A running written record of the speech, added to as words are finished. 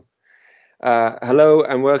Hello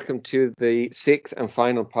and welcome to the sixth and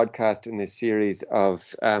final podcast in this series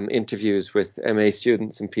of interviews with MA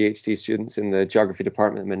students and PhD students in the Geography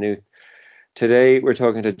Department at Maynooth. Today we're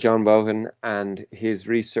talking to John Bohan and his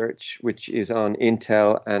research, which is on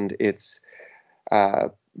Intel and its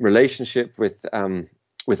relationship with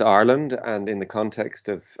Ireland and in the context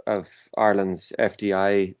of Ireland's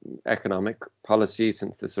FDI economic policy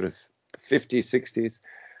since the sort of 50s, 60s.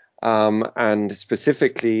 And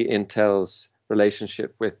specifically Intel's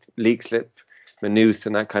relationship with Leixlip, Maynooth,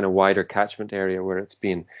 and that kind of wider catchment area where it's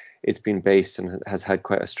been based and has had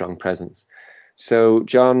quite a strong presence. So,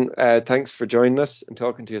 John, thanks for joining us and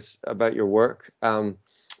talking to us about your work.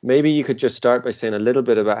 Maybe you could just start by saying a little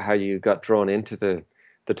bit about how you got drawn into the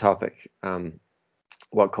topic.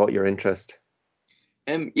 What caught your interest?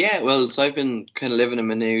 So I've been kind of living in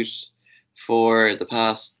Maynooth for the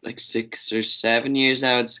past like 6 or 7 years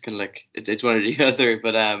now. It's kind of like it's one or the other,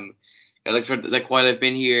 but while I've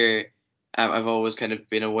been here, I've always kind of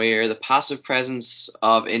been aware of the passive presence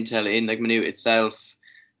of Intel in like Maynooth itself,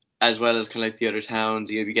 as well as kind of like the other towns.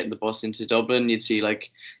 You'd be getting the bus into Dublin,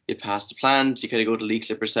 you'd pass the plant, you kind of go to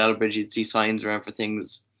Leixlip or Celbridge, you'd see signs around for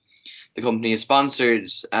things the company is sponsored.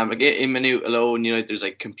 Like in Maynooth alone, there's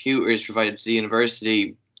like computers provided to the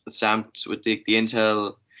university stamped with the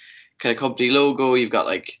Intel kind of company logo. You've got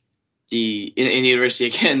like in the university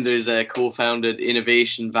again, there's a co-founded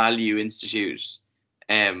Innovation Value Institute,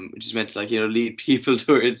 which is meant to lead people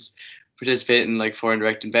towards participating in like foreign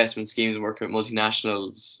direct investment schemes and working with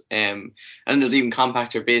multinationals. And there's even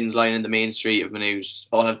compactor bins lying in the main street of Maynooth,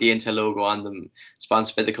 all have the Intel logo on them,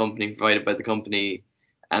 sponsored by the company, provided by the company,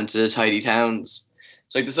 and to the tidy towns.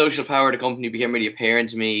 So like the social power of the company became really apparent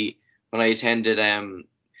to me when I attended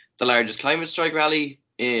the largest climate strike rally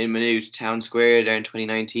in Maynooth Town Square there in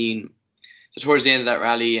 2019. So towards the end of that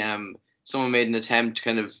rally, someone made an attempt to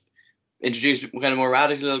kind of introduce kind of more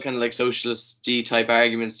radical, kind of like socialist-y type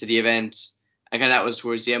arguments to the event. And kind of that was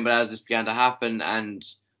towards the end. But as this began to happen, and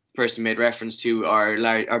the person made reference to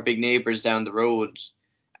our big neighbours down the road,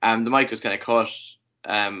 the mic was kind of cut.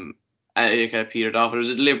 And it kind of petered off. It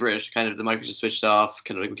was deliberate. Kind of the mic was just switched off.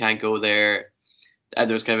 Kind of like, we can't go there. And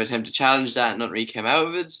there was kind of an attempt to challenge that, and nothing really came out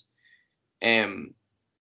of it.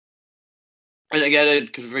 And again, I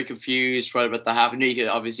get very confused right about that happening. You could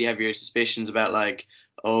obviously have your suspicions about like,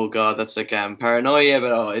 oh god, that's like paranoia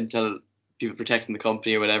about Intel people protecting the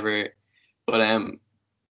company or whatever. But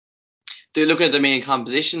they look at the main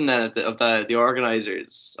composition then of the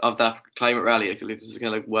organisers of that climate rally. I feel like this is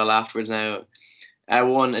kind of like well afterwards now.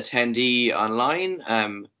 One attendee online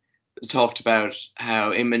talked about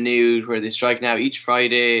how in Maynooth, where they strike now each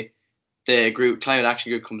Friday, the Climate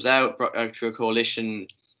Action Group comes out through a coalition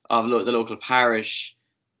of the local parish,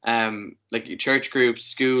 like church groups,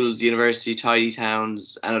 schools, university, tidy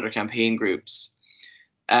towns, and other campaign groups.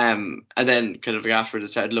 And then kind of afterwards,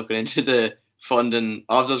 I started looking into the funding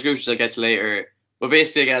of those groups, which I'll get to later. But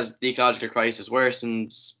basically, as the ecological crisis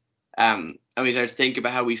worsens, and we start to think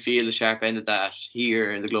about how we feel the sharp end of that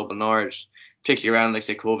here in the global north, particularly around, like,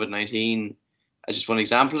 say, COVID-19, as just one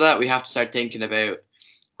example of that, we have to start thinking about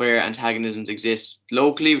where antagonisms exist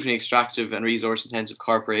locally between extractive and resource-intensive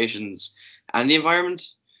corporations and the environment.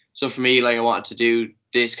 So for me, like, I wanted to do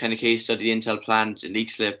this kind of case study, the Intel plant in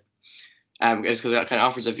Leixlip, because it kind of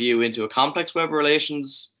offers a view into a complex web of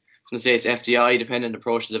relations from the state's FDI-dependent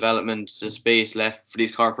approach to development, to space left for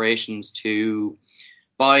these corporations to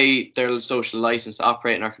buy their social license to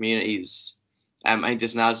operate in our communities. I think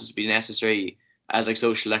this analysis would be necessary as like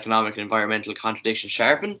social, economic, and environmental contradictions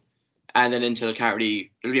sharpen. And then there'll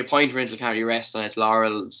be a point where Intel can't really rest on its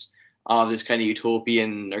laurels of this kind of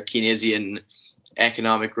utopian or Keynesian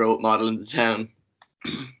economic growth model in the town.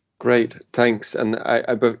 Great, thanks. And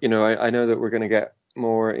I know that we're going to get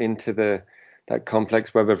more into that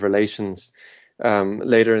complex web of relations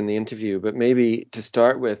later in the interview. But maybe to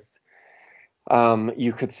start with,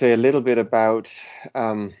 you could say a little bit about,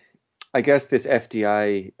 I guess, this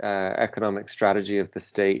FDI economic strategy of the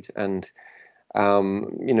state and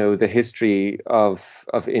the history of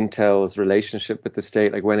Intel's relationship with the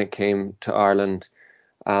state, like when it came to Ireland,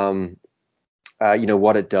 what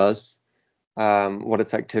it does, what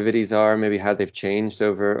its activities are, maybe how they've changed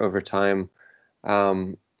over time.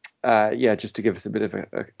 Just to give us a bit of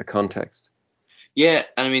a context. Yeah,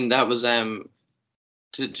 I mean, that was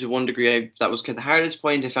to one degree, that was kind of the hardest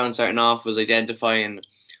point I found starting off, was identifying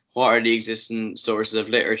what are the existing sources of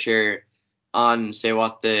literature on, say,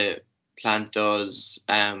 what the plant does,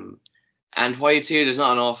 and why it's here. There's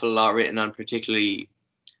not an awful lot written on particularly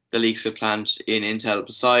the Leixlip plant in Intel.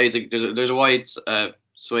 Besides, like, there's a wide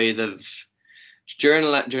swathe of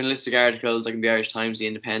journalistic articles like in the Irish Times, The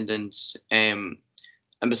Independent, and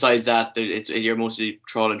besides that, you're mostly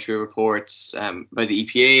trawling through reports by the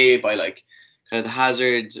EPA, by like kind of the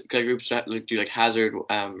hazard kind of groups that do like hazard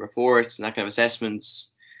reports and that kind of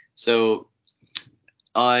assessments. So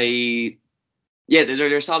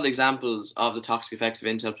there's solid examples of the toxic effects of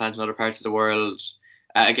Intel plants in other parts of the world.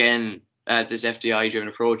 This FDI-driven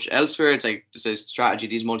approach elsewhere, it's like this strategy,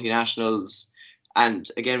 these multinationals, and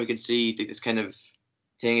again we can see this kind of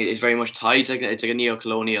thing is very much tied to it's like a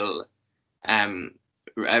neo-colonial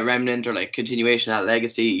a remnant or like continuation of that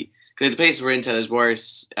legacy. Because the places where Intel is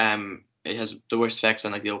worse, it has the worst effects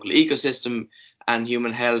on like the local ecosystem and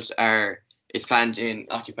human health. It's planned in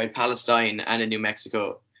occupied Palestine and in New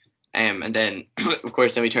Mexico. And then of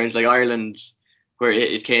course then we turn to like Ireland, where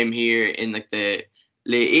it came here in like the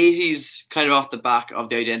late 80s, kind of off the back of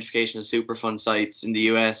the identification of Superfund sites in the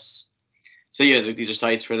US. So these are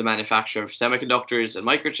sites for the manufacture of semiconductors and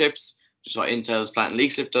microchips, which is what Intel's plant in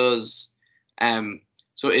Leixlip does.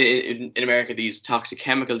 So in America, these toxic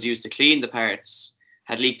chemicals used to clean the parts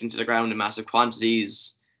had leaked into the ground in massive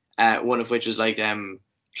quantities. One of which was like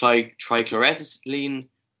trichloroethylene,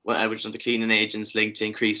 which are the cleaning agents linked to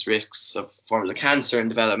increased risks of forms of cancer and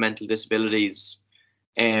developmental disabilities.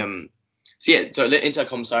 So Intel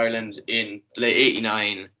comes to Ireland in the late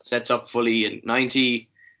 89, sets up fully in 90.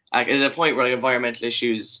 At a point where like environmental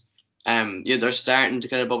issues, they're starting to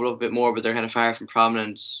kind of bubble up a bit more, but they're kind of far from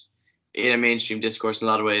prominent in a mainstream discourse in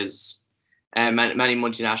a lot of ways. Many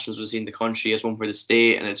multinationals will see the country as one where the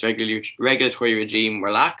state and its regulatory regime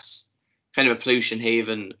were lax, kind of a pollution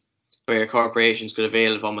haven where corporations could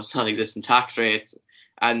avail of almost non-existent tax rates,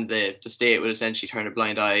 and the state would essentially turn a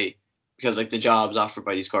blind eye because like the jobs offered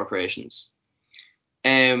by these corporations.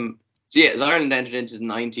 As Ireland entered into the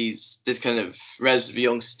 90s, this kind of relatively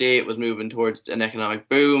young state was moving towards an economic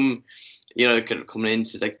boom. Kind of coming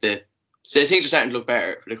into like so things are starting to look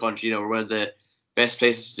better for the country. We're one of the best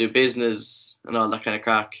places to do business and all that kind of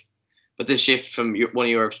crack. But this shift from one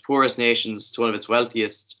of Europe's poorest nations to one of its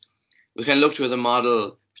wealthiest was kind of looked to as a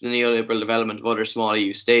model for the neoliberal development of other small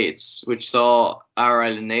EU states, which saw our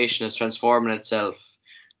island nation as transforming itself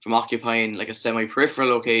from occupying like a semi-peripheral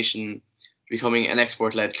location to becoming an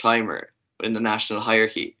export-led climber within the national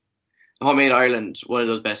hierarchy. And what made Ireland one of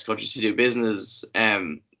those best countries to do business,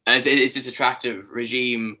 and it's this attractive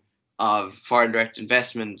regime of foreign direct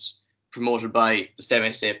investment promoted by the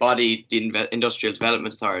semi-state body, the Industrial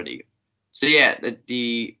Development Authority. So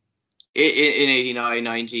in 89,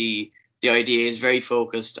 90, the idea is very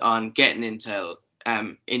focused on getting Intel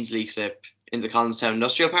into Leixlip in the Collinstown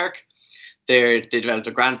Industrial Park. They developed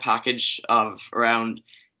a grant package of around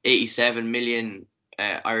 87 million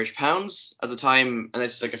Irish pounds at the time, and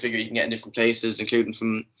it's like a figure you can get in different places, including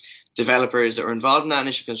from developers that were involved in that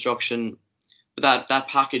initial construction. But that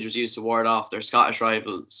package was used to ward off their Scottish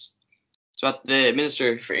rivals. So the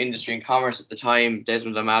Minister for Industry and Commerce at the time,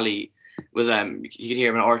 Desmond O'Malley, was you can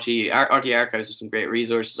hear him on RT Archives with some great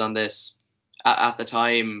resources on this. At the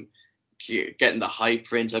time, getting the hype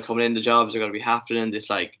for Intel coming in, the jobs are going to be happening, this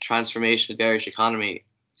like transformation of the Irish economy.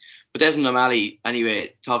 But Desmond O'Malley,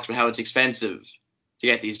 anyway, talks about how it's expensive to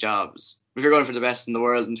get these jobs. If you're going for the best in the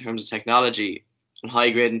world in terms of technology and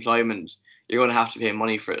high-grade employment, you're going to have to pay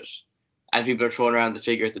money for it. And people are throwing around the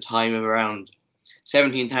figure at the time of around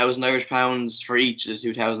 17,000 Irish pounds for each of the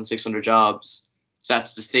 2,600 jobs. So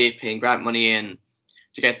that's the state paying grant money in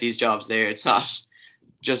to get these jobs there. It's not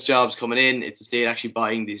just jobs coming in, it's the state actually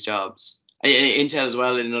buying these jobs. Intel as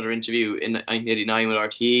well, in another interview in 1989 with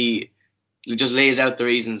RTE, just lays out the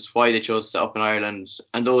reasons why they chose to set up in Ireland.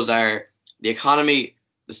 And those are the economy,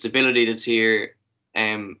 the stability that's here,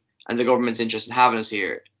 and the government's interest in having us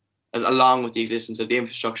here, along with the existence of the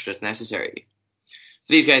infrastructure that's necessary.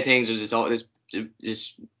 So these kind of things, there's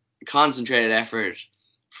this concentrated effort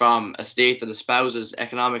from a state that espouses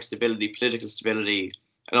economic stability, political stability,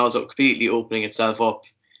 and also completely opening itself up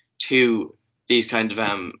to these kind of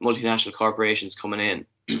multinational corporations coming in.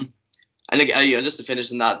 And just to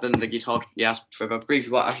finish on that, then you asked for about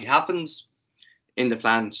briefly what actually happens in the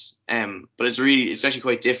plant, but it's actually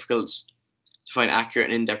quite difficult to find accurate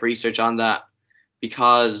and in-depth research on that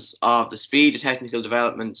because of the speed of technical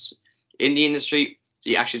developments in the industry.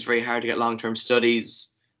 So actually it's very hard to get long-term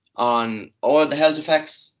studies on all the health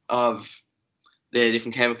effects of the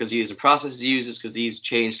different chemicals used and processes used, because these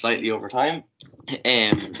change slightly over time.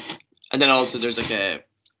 And then also there's like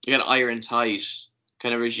an iron tight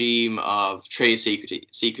kind of regime of trade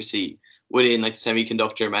secrecy within like the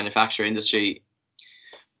semiconductor manufacturing industry.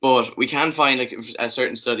 But we can find like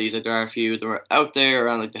certain studies, like there are a few that are out there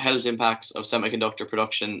around like the health impacts of semiconductor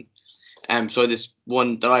production. So this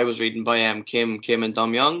one that I was reading by Kim and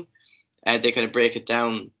Dom Young, they kind of break it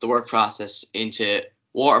down, the work process, into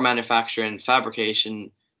water manufacturing,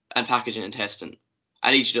 fabrication, and packaging and testing.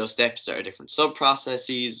 And each of those steps there are different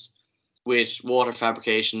sub-processes, with water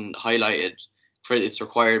fabrication highlighted for its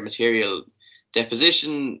required material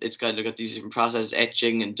deposition. It's kind of got these different processes,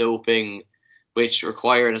 etching and doping, which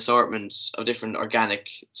require an assortment of different organic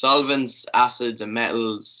solvents, acids, and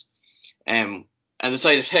metals. And the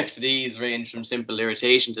side effects of these range from simple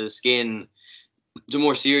irritation to the skin to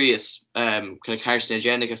more serious kind of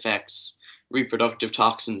carcinogenic effects, reproductive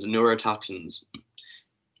toxins and neurotoxins.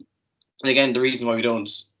 And again, the reason why we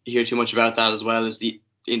don't hear too much about that as well is the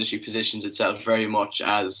industry positions itself very much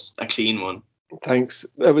as a clean one. Thanks.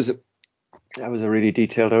 That was a really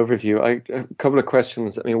detailed overview. A couple of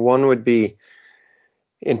questions. I mean, one would be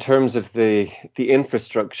in terms of the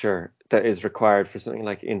infrastructure that is required for something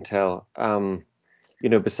like Intel.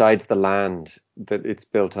 Besides the land that it's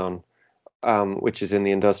built on, which is in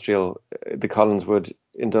the Collinswood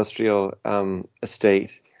industrial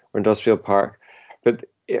estate or industrial park, but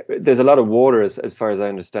there's a lot of water, as far as I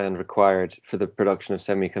understand, required for the production of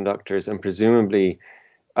semiconductors, and presumably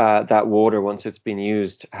that water, once it's been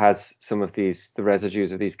used, has some of the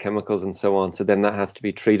residues of these chemicals and so on. So then that has to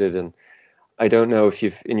be treated. And I don't know if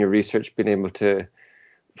you've, in your research, been able to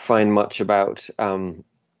find much about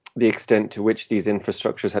the extent to which these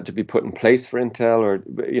infrastructures had to be put in place for Intel,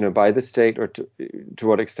 or by the state, or to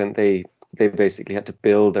what extent they basically had to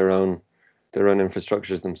build their own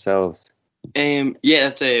infrastructures themselves.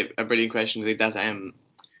 That's a brilliant question. I think that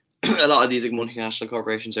a lot of these multinational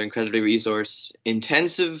corporations are incredibly resource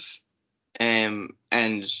intensive, and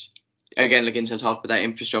again, like Intel talked about that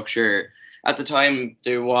infrastructure. At the time,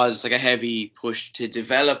 there was like a heavy push to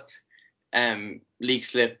develop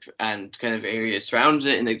Leixlip and kind of areas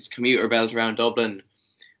surrounding it in its commuter belt around Dublin,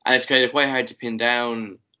 and it's kind of quite hard to pin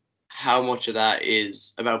down how much of that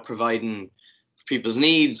is about providing people's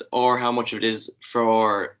needs or how much of it is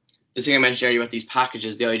for the thing I mentioned earlier about these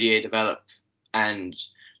packages the IDA develop, and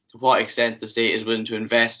to what extent the state is willing to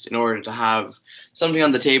invest in order to have something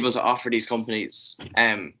on the table to offer these companies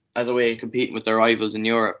as a way of competing with their rivals in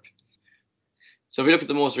Europe. So if we look at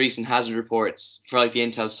the most recent hazard reports for like the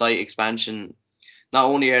Intel site expansion, not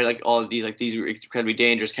only are like all of these incredibly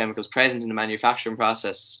dangerous chemicals present in the manufacturing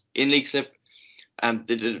process in Leixlip,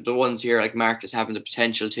 the ones here like marked as having the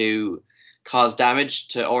potential to cause damage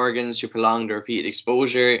to organs through prolonged or repeated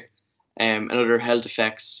exposure, and other health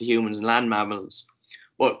effects to humans and land mammals.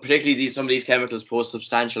 But particularly some of these chemicals pose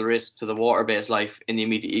substantial risk to the water-based life in the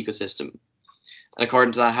immediate ecosystem. And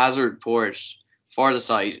according to that hazard report for the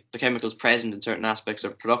site, the chemicals present in certain aspects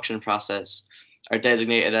of the production process are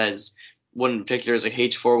designated as, one in particular is like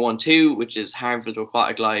H412, which is harmful to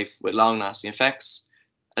aquatic life with long-lasting effects.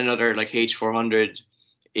 Another, like H400,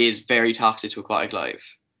 is very toxic to aquatic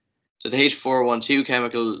life. So the H412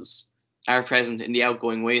 chemicals are present in the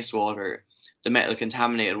outgoing wastewater, the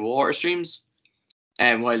metal-contaminated water streams,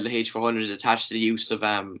 while the H400 is attached to the use of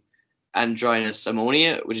androgynous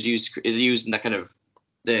ammonia, which is used in that kind of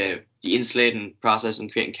the insulating process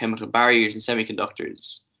and creating chemical barriers in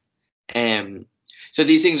semiconductors. So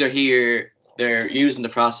these things are here, they're used in the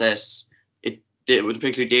process. It would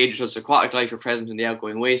particularly dangerous aquatic life are present in the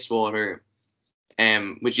outgoing wastewater,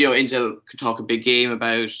 which Intel could talk a big game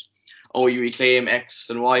about. Oh, you reclaim X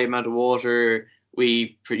and Y amount of water.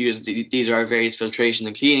 We produce these are our various filtration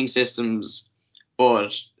and cleaning systems,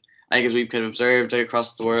 but I think as we've kind of observed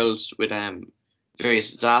across the world with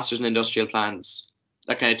various disasters in industrial plants,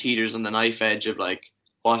 that kind of teeters on the knife edge of like,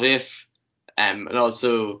 what if? And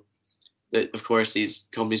also that, of course, these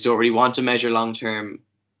companies don't really want to measure long-term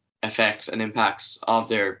effects and impacts of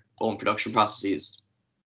their own production processes.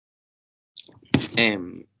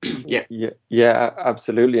 Yeah,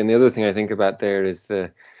 absolutely. And the other thing I think about there is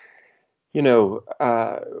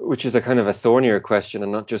which is a kind of a thornier question,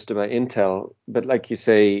 and not just about Intel, but like you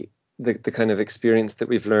say, the kind of experience that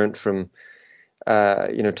we've learned from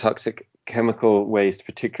toxic chemical waste,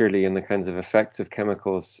 particularly in the kinds of effects of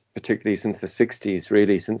chemicals, particularly since the 60s,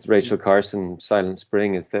 really, since Rachel Carson, Silent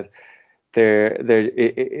Spring, is that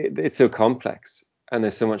it's so complex and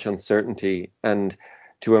there's so much uncertainty. And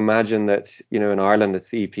to imagine that, in Ireland, it's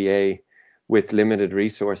the EPA with limited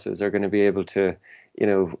resources are going to be able to,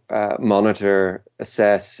 monitor,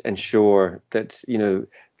 assess, ensure that,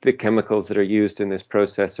 the chemicals that are used in this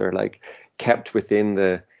process are like kept within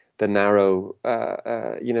the narrow,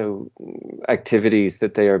 activities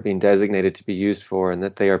that they are being designated to be used for, and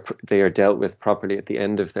that they are dealt with properly at the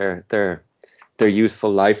end of their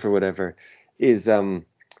useful life or whatever, is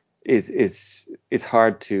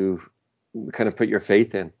hard to kind of put your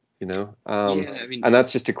faith in. you know. Yeah, I mean, And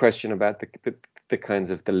that's just a question about the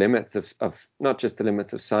kinds of the limits of not just the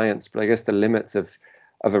limits of science, but I guess the limits of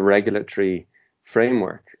a regulatory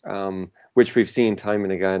framework, which we've seen time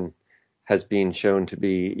and again has been shown to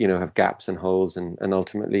be, you know, have gaps and holes, and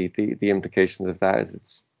ultimately the implications of that is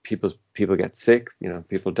it's people get sick, you know,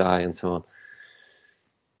 people die and so on.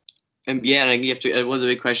 yeah, and you have to. One of the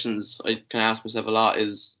big questions I kind of ask myself a lot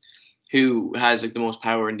is who has like the most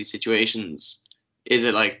power in these situations? Is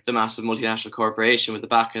it like the massive multinational corporation with the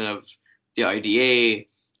backing of the IDA,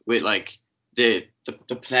 with like the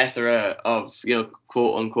plethora of, you know,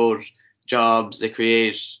 quote unquote jobs they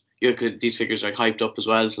create? You know, these figures are hyped up as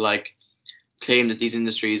well to like claim that these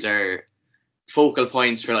industries are focal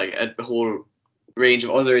points for like a whole range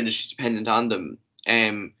of other industries dependent on them.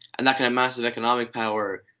 And that kind of massive economic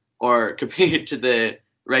power, or compared to the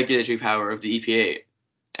regulatory power of the EPA,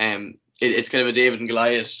 it's kind of a David and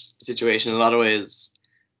Goliath situation in a lot of ways.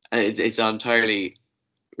 And it's entirely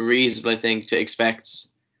reasonable, I think, to expect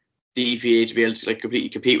the EPA to be able to like completely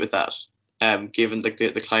compete with that, given like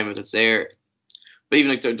the climate that's there. But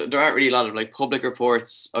even like there aren't really a lot of like public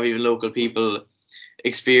reports of even local people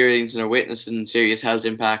experiencing or witnessing serious health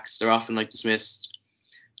impacts. They're often like dismissed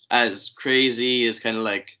as crazy, as kind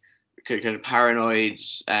of paranoid,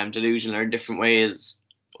 delusional, or in different ways,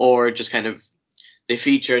 or just kind of they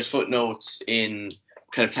feature as footnotes in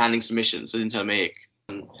kind of planning submissions that Intel make.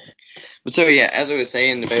 But so yeah, as I was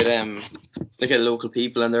saying about like local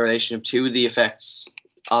people and their relationship to the effects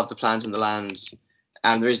of the plant and the land,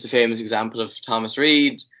 there is the famous example of Thomas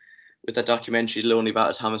Reid with that documentary, The Lonely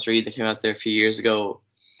Battle of Thomas Reid, that came out there a few years ago,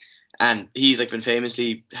 and he's like been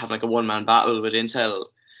famously having like a one-man battle with Intel,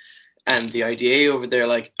 and the IDA over there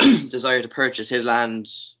like desire to purchase his land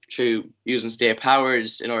through using state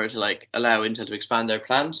powers in order to like allow Intel to expand their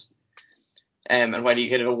plant. And while he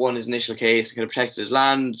kind of won his initial case and kind of protected his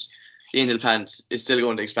land, the Intel plant is still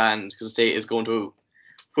going to expand because the state is going to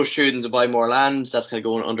push through them to buy more land. That's kind of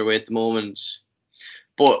going underway at the moment.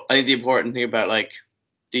 But I think the important thing about like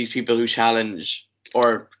these people who challenge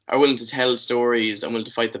or are willing to tell stories and willing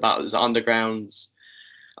to fight the battles on the grounds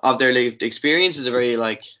of their lived experience is a very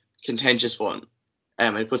like contentious one.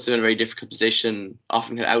 It puts them in a very difficult position,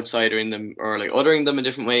 often kind of outsidering them or like othering them in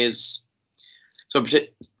different ways. So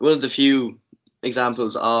one of the few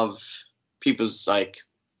examples of people's like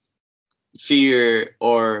fear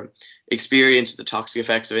or experience of the toxic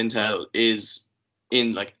effects of Intel is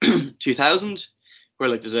in like 2000, where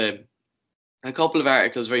like there's a couple of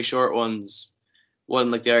articles, very short ones. One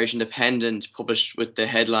like the Irish Independent published with the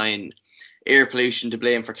headline "Air Pollution to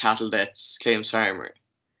Blame for Cattle Deaths, Claims Farmer."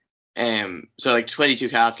 So like 22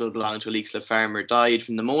 cattle belonging to a Leixlip farmer died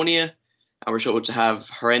from pneumonia and were shown to have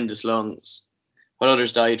horrendous lungs, while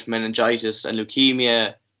others died from meningitis and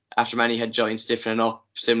leukemia after many had joints stiffening up,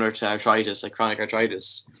 similar to arthritis, like chronic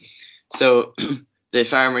arthritis. So the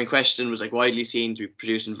farmer in question was like widely seen to be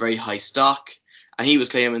producing very high stock, and he was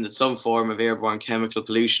claiming that some form of airborne chemical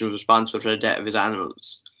pollution was responsible for the death of his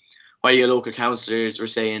animals, while your local councillors were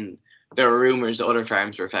saying there were rumours that other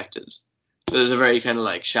farms were affected. So there's a very kind of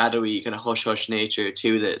like shadowy, kind of hush-hush nature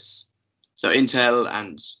to this. So Intel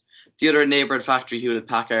and the other neighbouring factory,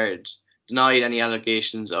 Hewlett-Packard, denied any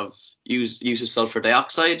allegations of use of sulfur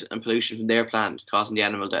dioxide and pollution from their plant causing the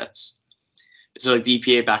animal deaths. So like the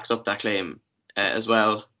EPA backs up that claim as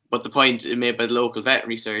well. But the point made by the local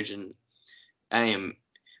veterinary surgeon, when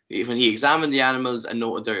he examined the animals and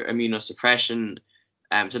noted their immunosuppression,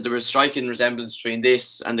 said there was striking resemblance between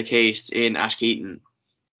this and the case in Ashkeaton.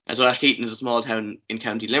 And so Ashkeaton is a small town in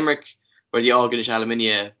County Limerick, where the Aughinish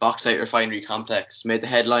Alumina bauxite refinery complex made the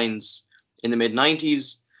headlines in the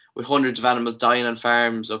mid-90s, with hundreds of animals dying on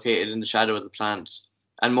farms located in the shadow of the plant,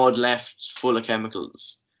 and mud left full of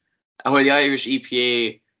chemicals. And where the Irish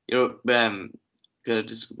EPA, could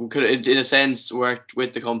in a sense worked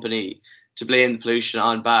with the company to blame the pollution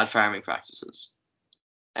on bad farming practices.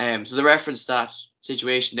 So the reference to that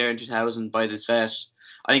situation there in 2000 by this vet,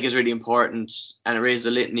 I think is really important, and it raises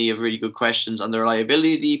a litany of really good questions on the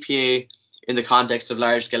reliability of the EPA in the context of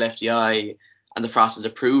large-scale FDI and the process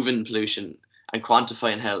of proving pollution and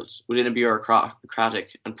quantifying health within a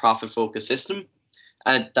bureaucratic and profit-focused system.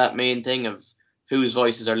 And that main thing of whose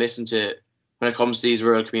voices are listened to when it comes to these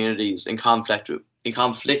rural communities in conflict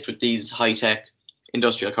with these high-tech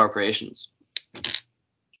industrial corporations.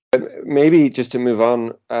 Maybe just to move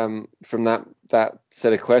on from that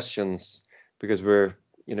set of questions, because we've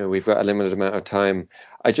got a limited amount of time.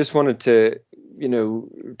 I just wanted to,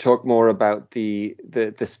 talk more about the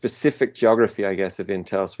specific geography, I guess, of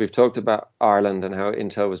Intel. So we've talked about Ireland and how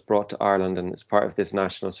Intel was brought to Ireland and it's part of this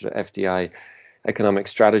national sort of FDI economic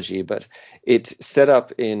strategy, but it's set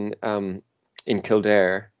up in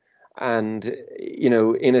Kildare, and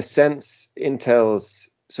in a sense, Intel's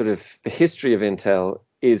sort of the history of Intel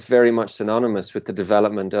is very much synonymous with the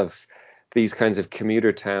development of these kinds of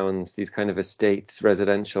commuter towns, these kind of estates,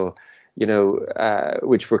 residential,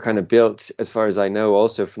 which were kind of built, as far as I know,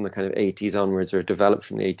 also from the kind of 80s onwards, or developed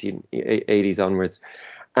from the 80s onwards.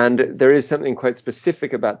 And there is something quite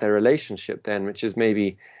specific about their relationship then, which is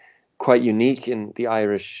maybe quite unique in the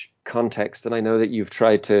Irish context. And I know that you've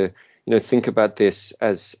tried to, think about this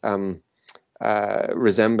as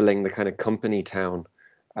resembling the kind of company town,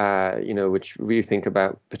 which we think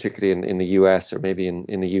about particularly in the US or maybe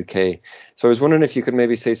in the UK. So I was wondering if you could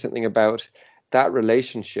maybe say something about that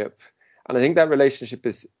relationship. And I think that relationship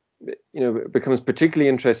is, becomes particularly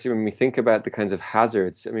interesting when we think about the kinds of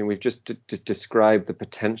hazards. I mean, we've just described the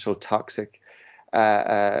potential toxic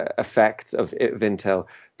effects of Intel,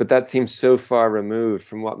 but that seems so far removed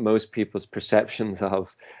from what most people's perceptions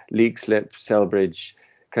of Leixlip, Celbridge,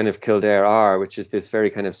 kind of Kildare are, which is this very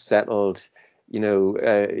kind of settled,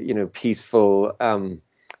 peaceful, kind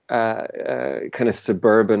of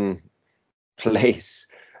suburban place.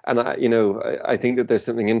 And I think that there's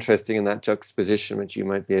something interesting in that juxtaposition, which you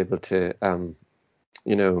might be able to,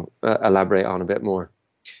 elaborate on a bit more.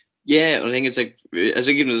 Yeah, I think it's like, I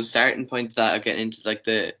think it was a starting point to that of getting into like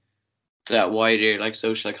that wider like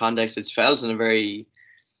social context. It's felt on a very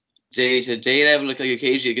day-to-day level. Like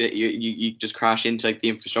occasionally you just crash into like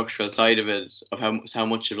the infrastructural side of it, of how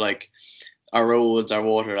much of like our roads, our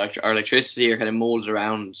water, our electricity are kind of molded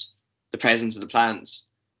around the presence of the plant.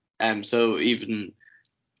 So even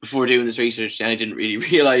before doing this research, I didn't really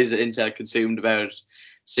realize that Intel consumed about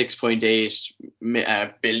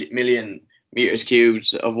 6.8 million meters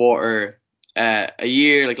cubed of water a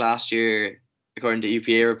year, like last year, according to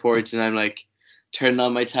EPA reports. And I'm like turning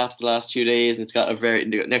on my tap the last 2 days, and it's got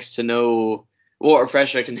next to no water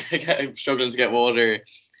pressure. I'm struggling to get water,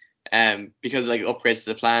 because like upgrades to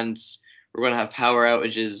the plants. We're going to have power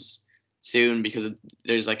outages soon because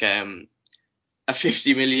there's like a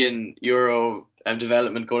 50 million euro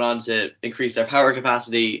development going on to increase their power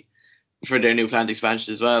capacity for their new plant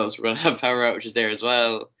expansion as well. So we're going to have power outages there as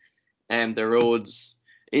well. Their roads,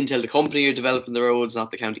 Intel, the company, are developing the roads,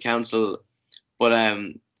 not the county council. But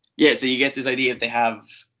so you get this idea that they have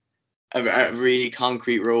a really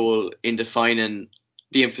concrete role in defining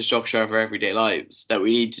the infrastructure of our everyday lives, that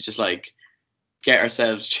we need to just like get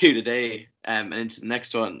ourselves through the day and into the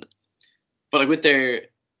next one. But like with their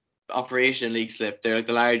operation, Leixlip, they're like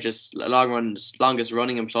the longest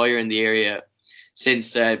running employer in the area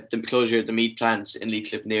since the closure of the meat plant in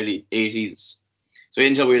Leixlip in the early 80s. So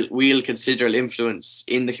Intel will consider influence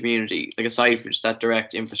in the community, like aside from just that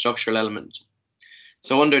direct infrastructural element.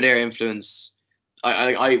 So under their influence,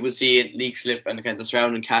 I would see Leixlip and kind of the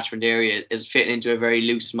surrounding catchment area is fitting into a very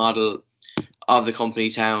loose model of the company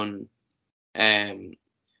town.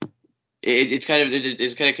 It's kind of,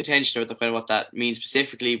 there's kind of contention about kind of what that means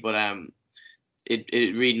specifically, but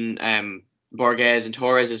reading Borges and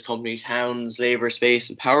Torres' company towns, labour, space,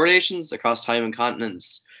 and power relations across time and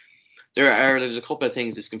continents, there's a couple of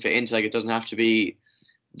things this can fit into. Like, it doesn't have to be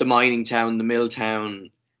the mining town, the mill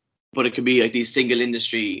town, but it could be like these single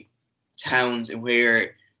industry towns in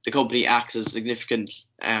where the company acts as significant,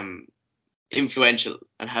 influential,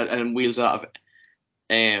 and wields a lot of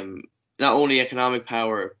not only economic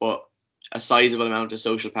power but a sizable amount of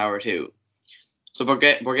social power too. So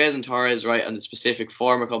Borges and Torres write on the specific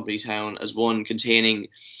former company town as one containing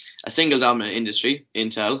a single dominant industry,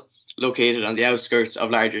 Intel, located on the outskirts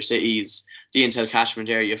of larger cities, the Intel catchment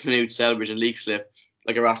area of Maynooth, Celbridge and Leixlip,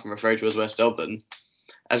 like are often referred to as West Dublin,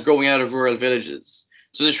 as growing out of rural villages.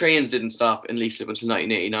 So the trains didn't stop in Leixlip until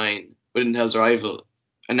 1989 with Intel's arrival,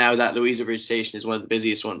 and now that Louisa Bridge station is one of the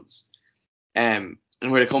busiest ones. And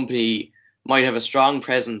where the company might have a strong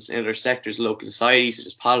presence in other sectors of local society, such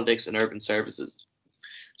as politics and urban services.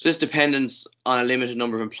 So this dependence on a limited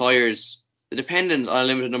number of employers in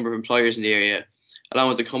the area, along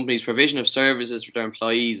with the company's provision of services for their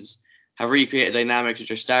employees, have recreated dynamics which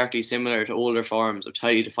are starkly similar to older forms of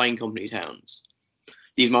tightly defined company towns,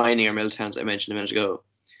 these mining or mill towns I mentioned a minute ago.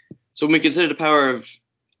 So when we consider the power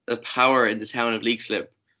in the town of Leixlip,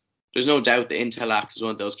 there's no doubt that Intel acts as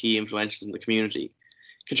one of those key influentials in the community,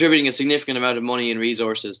 contributing a significant amount of money and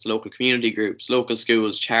resources to local community groups, local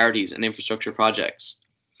schools, charities and infrastructure projects.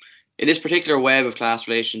 In this particular web of class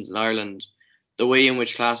relations in Ireland, the way in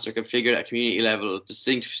which classes are configured at a community level,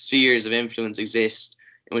 distinct spheres of influence exist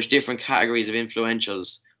in which different categories of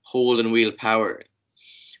influentials hold and wield power.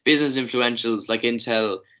 Business influentials like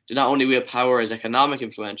Intel do not only wield power as economic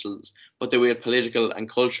influentials, but they wield political and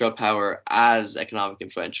cultural power as economic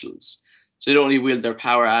influentials. So they don't only wield their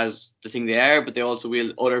power as the thing they are, but they also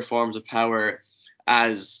wield other forms of power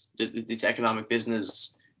as this economic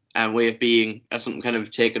business and way of being, as something kind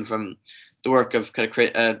of taken from the work of kind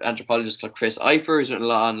of anthropologist called Chris Iper, who's written a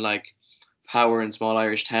lot on like power in small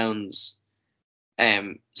Irish towns.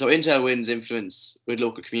 So Intel wins influence with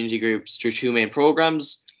local community groups through two main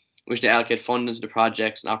programs, which they allocate funding to the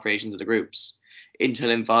projects and operations of the groups. Intel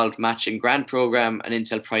involved matching grant program and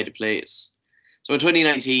Intel Pride of Place. So in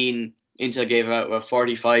 2019, Intel gave out about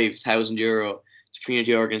 €45,000 to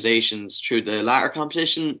community organisations through the latter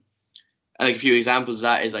competition. And like a few examples of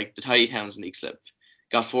that is like the Tidy Towns in Leixlip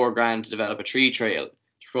got $4,000 to develop a tree trail,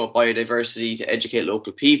 to promote biodiversity, to educate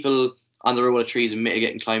local people on the role of trees in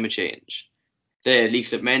mitigating climate change. The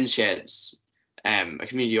Leixlip Men's Sheds, a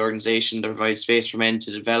community organisation that provides space for men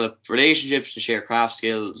to develop relationships, to share craft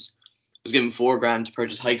skills, was given $4,000 to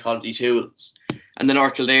purchase high quality tools. And the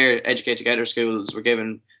North Kildare Educate Together schools were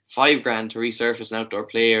given $5,000 to resurface an outdoor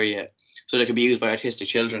play area so they could be used by autistic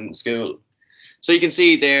children in school. So you can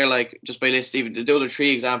see there, like, just by listing the other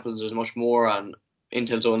three examples, there's much more on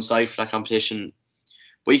Intel's own site for that competition.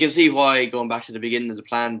 But you can see why, going back to the beginning of the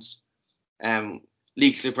plant,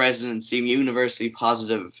 Leixlip residents seem universally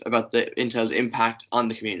positive about the Intel's impact on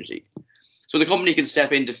the community. So the company can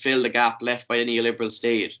step in to fill the gap left by the neoliberal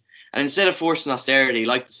state. And instead of forcing austerity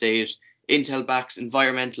like the state, Intel backs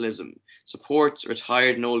environmentalism, supports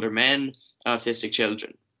retired and older men and autistic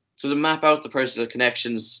children. So to map out the personal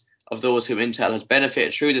connections of those whom Intel has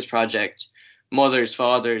benefited through this project, mothers,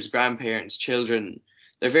 fathers, grandparents, children,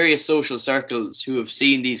 their various social circles who have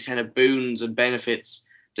seen these kind of boons and benefits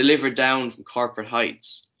delivered down from corporate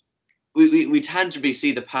heights. We tangibly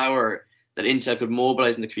see the power that Intel could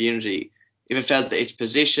mobilize in the community if it felt that its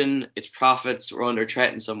position, its profits were under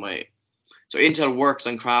threat in some way. So Intel works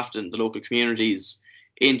on crafting the local communities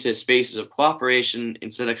into spaces of cooperation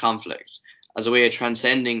instead of conflict, as a way of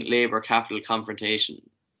transcending labour-capital confrontation.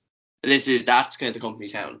 And that's kind of the company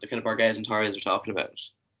town, the kind of Borghese and Torres we're talking about.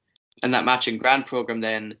 And that matching grant program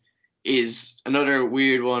then is another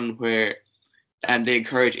weird one where they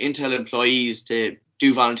encourage Intel employees to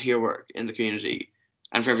do volunteer work in the community,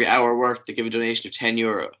 and for every hour worked, they give a donation of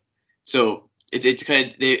 €10. So it's kind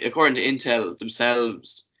of, according to Intel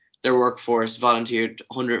themselves, their workforce volunteered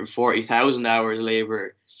 140,000 hours of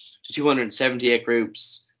labour to 278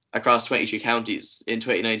 groups across 23 counties in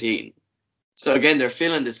 2019. So again, they're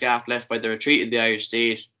filling this gap left by the retreat of the Irish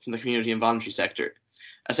state from the community and voluntary sector,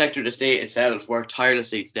 a sector the state itself worked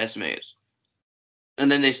tirelessly to decimate.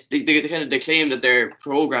 And then they claim that their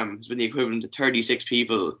program has been the equivalent of 36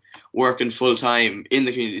 people working full time in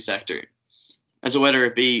the community sector. And so whether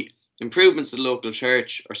it be improvements to the local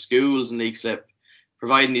church or schools in Leixlip,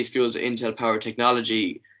 providing these schools with Intel powered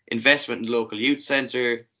technology, investment in the local youth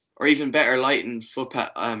centre, or even better lighting,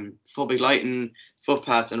 public lighting,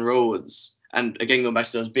 footpaths and roads. And again, going back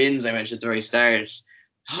to those bins I mentioned at the very start,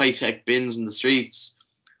 high-tech bins in the streets,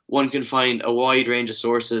 one can find a wide range of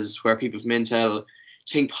sources where people from Intel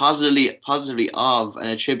think positively of and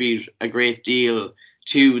attribute a great deal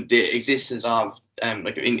to the existence of,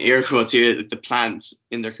 like in air quotes here, the plant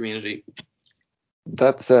in their community.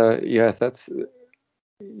 That's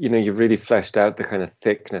you've really fleshed out the kind of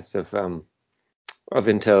thickness of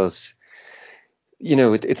Intel's.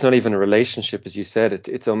 It's not even a relationship, as you said.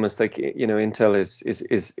 It's almost like Intel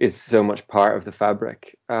is so much part of the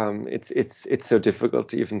fabric. It's so difficult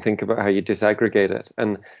to even think about how you disaggregate it.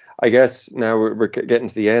 And I guess now we're getting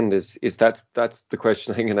to the end. Is that's the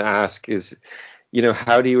question I'm going to ask? Is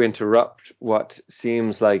how do you interrupt what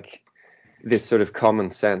seems like this sort of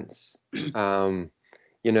common sense? On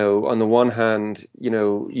the one hand,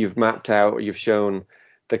 you've mapped out, or you've shown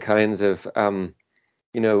the kinds of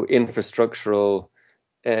infrastructural,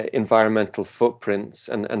 environmental footprints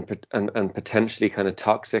and potentially kind of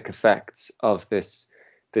toxic effects of this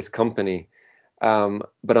company.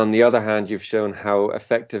 But on the other hand, you've shown how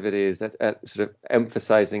effective it is at sort of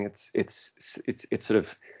emphasizing its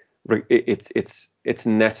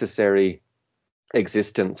necessary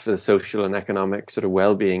existence for the social and economic sort of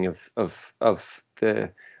well-being of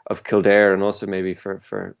Kildare, and also maybe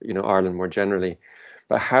for Ireland more generally.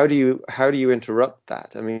 But how do you interrupt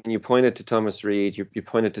that? I mean, you pointed to Thomas Reid, you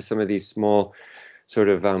pointed to some of these small sort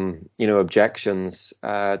of objections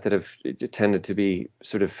that have tended to be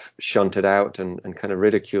sort of shunted out and kind of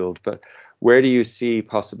ridiculed. But where do you see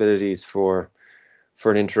possibilities for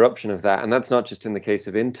an interruption of that? And that's not just in the case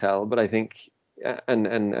of Intel, but I think and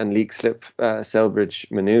Leixlip, Selbridge,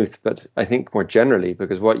 Maynooth, but I think more generally,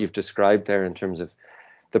 because what you've described there in terms of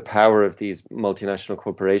the power of these multinational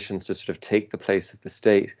corporations to sort of take the place of the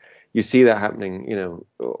state. You see that happening,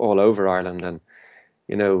 all over Ireland. And,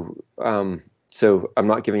 so I'm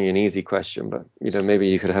not giving you an easy question, but, maybe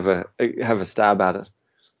you could have a stab at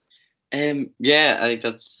it. Yeah, I think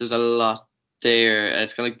there's a lot there. And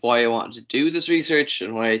it's kind of like why I wanted to do this research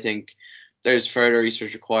and why I think there's further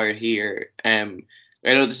research required here. I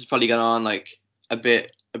know this has probably gone on like a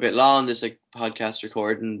bit long, this like podcast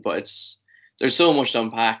recording, but there's so much to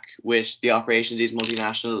unpack with the operation of these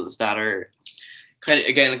multinationals that are kind of,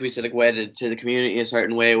 again, like we said, like wedded to the community in a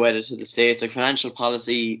certain way, wedded to the states, like financial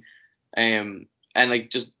policy, and like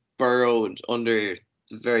just burrowed under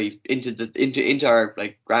the very into our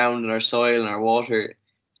like ground and our soil and our water.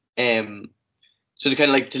 So to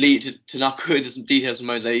kind of like to lead to not go into some details,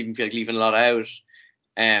 sometimes I even feel like leaving a lot out.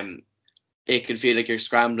 It could feel like you're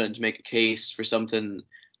scrambling to make a case for something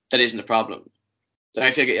that isn't a problem.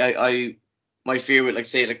 I feel like I my fear with like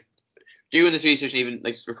say like doing this research and even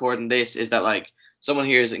like recording this is that like someone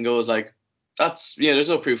hears it and goes like, that's there's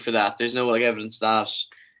no proof for that. There's no like evidence that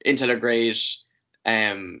Intel are great.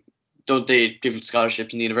 Don't they give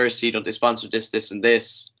scholarships in the university? Don't they sponsor this and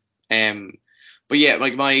this? But yeah,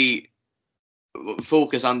 like my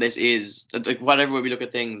focus on this is that like whatever way we look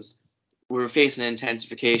at things, we're facing an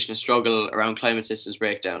intensification, a struggle around climate systems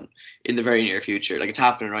breakdown in the very near future. Like it's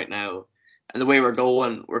happening right now, and the way we're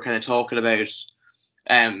going, we're kind of talking about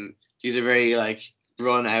these are very like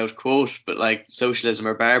run out quote, but like socialism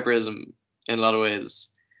or barbarism in a lot of ways,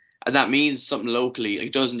 and that means something locally. Like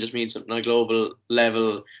it doesn't just mean something on a global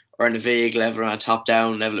level or on a vague level or on a top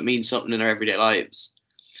down level. It means something in our everyday lives.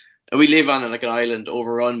 And we live on like an island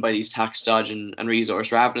overrun by these tax dodging and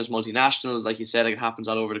resource ravenous multinationals, like you said, like it happens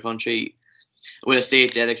all over the country, with a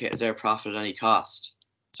state dedicated to their profit at any cost.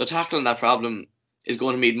 So tackling that problem is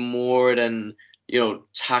going to mean more than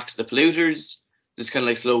tax the polluters. This kind of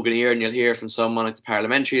like slogan here, and you'll hear from someone like the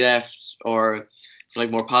parliamentary left or from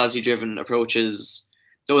like more policy driven approaches,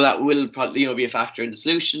 though that will probably be a factor in the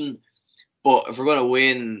solution. But if we're going to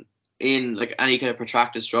win in like any kind of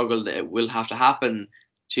protracted struggle, that will have to happen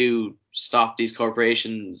to stop these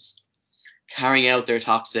corporations carrying out their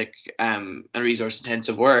toxic and resource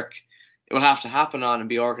intensive work. It will have to happen on and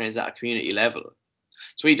be organized at a community level.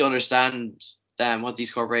 So we need to understand what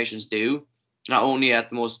these corporations do, not only at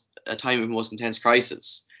a time of most intense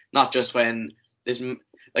crisis, not just when this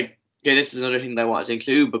this is another thing that I wanted to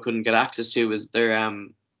include but couldn't get access to, is their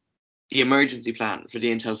the emergency plan for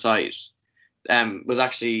the Intel site was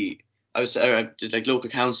actually like local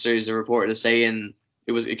councillors are reported as saying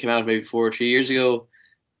it came out maybe 4 or 3 years ago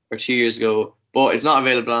or 2 years ago, but it's not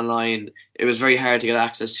available online. It was very hard to get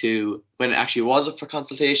access to when it actually was up for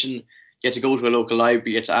consultation. You had to go to a local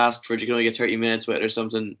library, you had to ask for it, you can only get 30 minutes with it or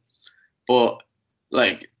something. But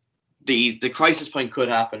like the crisis point could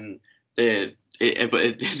happen, but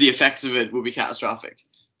the effects of it will be catastrophic.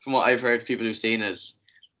 From what I've heard, people who've seen it,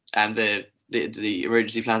 and the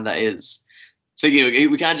emergency plan that is. So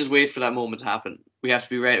we can't just wait for that moment to happen. We have to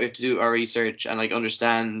be ready. We have to do our research and like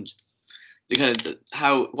understand the kind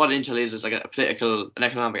of what Intel is like a political and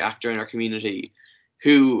economic actor in our community.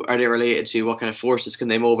 Who are they related to? What kind of forces can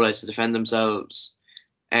they mobilize to defend themselves?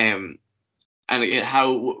 And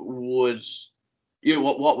how would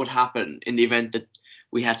what would happen in the event that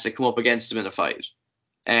we had to come up against them in a fight?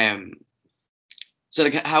 So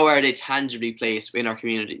like, how are they tangibly placed in our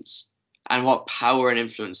communities? And what power and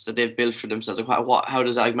influence that they've built for themselves? Like how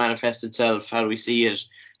does that manifest itself? How do we see it?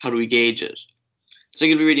 How do we gauge it? So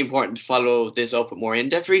it'll be really important to follow this up with more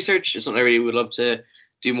in-depth research. It's something I really would love to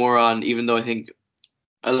do more on, even though I think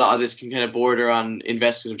a lot of this can kind of border on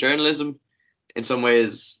investigative journalism. In some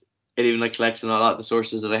ways, it even like collects on a lot of the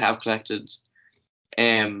sources that I have collected.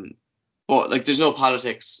 But like there's no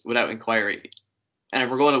politics without inquiry. And if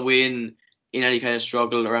we're going to win in any kind of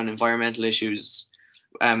struggle around environmental issues,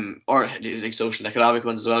 or like social and economic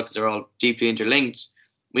ones as well, because they're all deeply interlinked,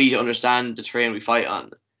 we need to understand the terrain we fight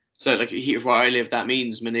on. So like here where I live, that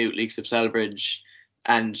means Maynooth, Leixlip, Celbridge,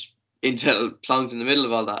 and Intel plonked in the middle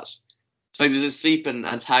of all that. So like there's a sleeping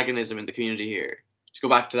antagonism in the community here. To go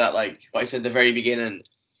back to that, like what I said at the very beginning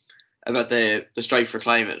about the strike for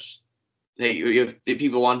climate. The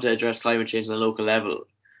people want to address climate change on a local level,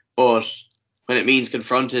 but when it means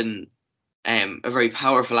confronting a very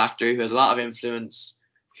powerful actor who has a lot of influence,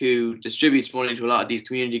 who distributes money to a lot of these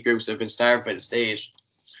community groups that have been starved by the state,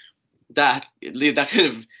 that kind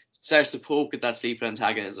of starts to poke at that sleeping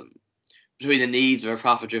antagonism between the needs of a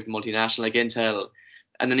profit-driven multinational like Intel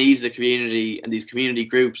and the needs of the community, and these community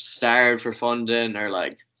groups starved for funding or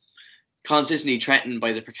like consistently threatened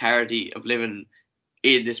by the precarity of living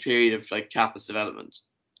in this period of like capitalist development.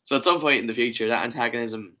 So at some point in the future, that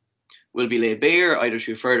antagonism will be laid bare, either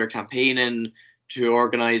through further campaigning, through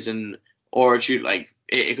organising, or through like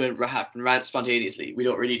it could happen spontaneously. We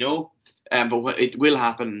don't really know, but it will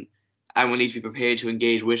happen, and we need to be prepared to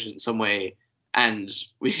engage with it in some way, and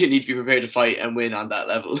we need to be prepared to fight and win on that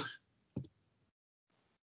level.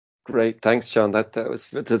 Great, thanks, John.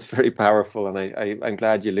 That's very powerful, and I'm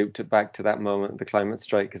glad you looped it back to that moment, the climate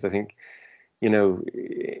strike, because I think,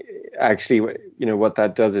 actually, what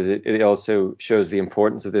that does is it also shows the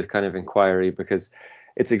importance of this kind of inquiry, because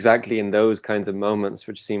it's exactly in those kinds of moments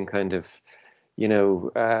which seem kind of,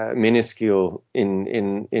 minuscule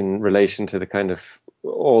in relation to the kind of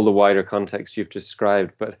all the wider context you've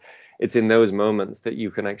described, but it's in those moments that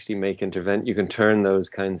you can actually you can turn those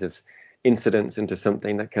kinds of incidents into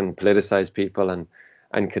something that can politicize people and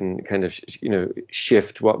can kind of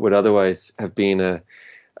shift what would otherwise have been a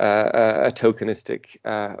tokenistic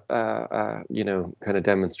kind of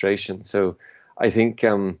demonstration. So I think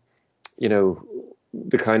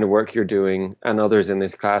the kind of work you're doing and others in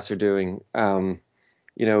this class are doing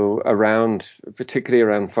particularly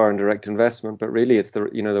around foreign direct investment, but really it's the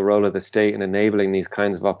role of the state in enabling these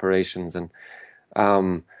kinds of operations, and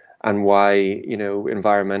why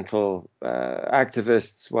environmental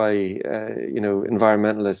activists, why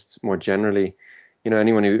environmentalists more generally,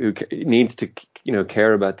 anyone who needs to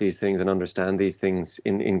care about these things and understand these things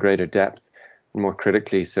in greater depth and more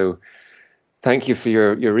critically. So thank you for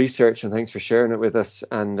your research, and thanks for sharing it with us,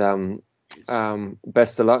 and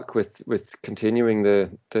best of luck with continuing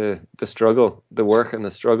the struggle, the work and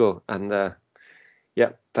the struggle, and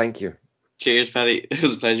thank you. Cheers, Paddy. It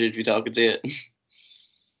was a pleasure to be talking to you.